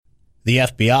The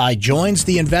FBI joins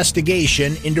the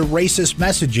investigation into racist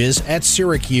messages at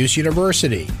Syracuse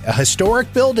University. A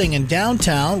historic building in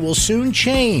downtown will soon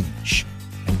change.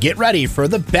 And get ready for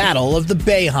the Battle of the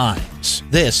Boeheims.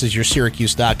 This is your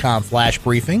Syracuse.com flash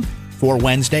briefing for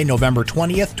Wednesday, November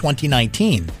 20th,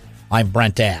 2019. I'm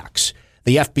Brent Axe.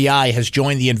 The FBI has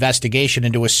joined the investigation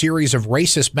into a series of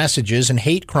racist messages and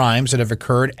hate crimes that have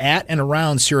occurred at and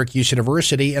around Syracuse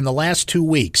University in the last 2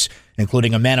 weeks,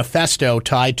 including a manifesto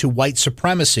tied to white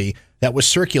supremacy that was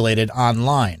circulated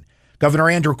online. Governor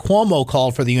Andrew Cuomo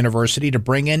called for the university to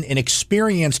bring in an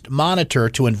experienced monitor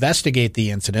to investigate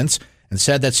the incidents and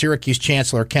said that Syracuse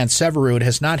Chancellor Kent Syverud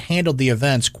has not handled the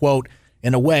events, quote,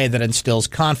 in a way that instills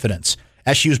confidence.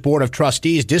 SU's Board of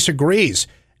Trustees disagrees,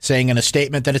 saying in a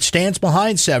statement that it stands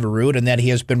behind Syverud and that he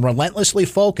has been relentlessly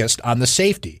focused on the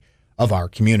safety of our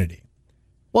community.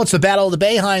 Well, it's the Battle of the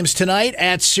Boeheims tonight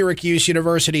at Syracuse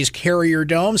University's Carrier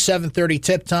Dome, 7:30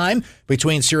 tip time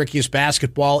between Syracuse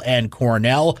basketball and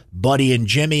Cornell. Buddy and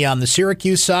Jimmy on the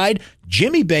Syracuse side,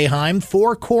 Jimmy Boeheim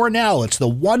for Cornell. It's the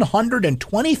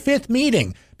 125th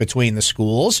meeting between the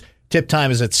schools. Tip time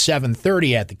is at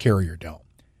 7:30 at the Carrier Dome.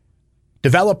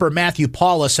 Developer Matthew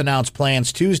Paulus announced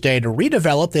plans Tuesday to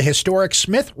redevelop the historic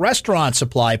Smith Restaurant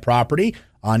Supply property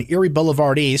on Erie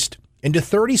Boulevard East into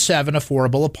 37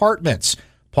 affordable apartments.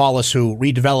 Paulus, who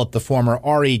redeveloped the former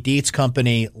R.E. Dietz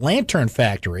Company Lantern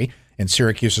Factory in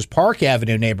Syracuse's Park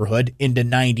Avenue neighborhood into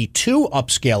 92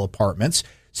 upscale apartments,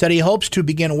 said he hopes to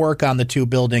begin work on the two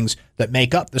buildings that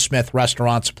make up the Smith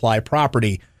Restaurant Supply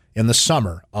property in the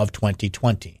summer of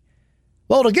 2020.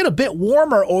 Well, it'll get a bit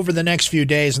warmer over the next few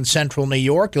days in central New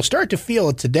York. You'll start to feel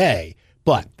it today,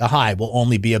 but the high will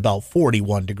only be about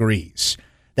 41 degrees.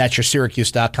 That's your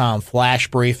Syracuse.com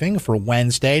flash briefing for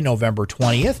Wednesday, November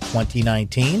 20th,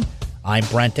 2019. I'm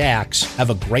Brent Axe.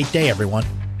 Have a great day, everyone.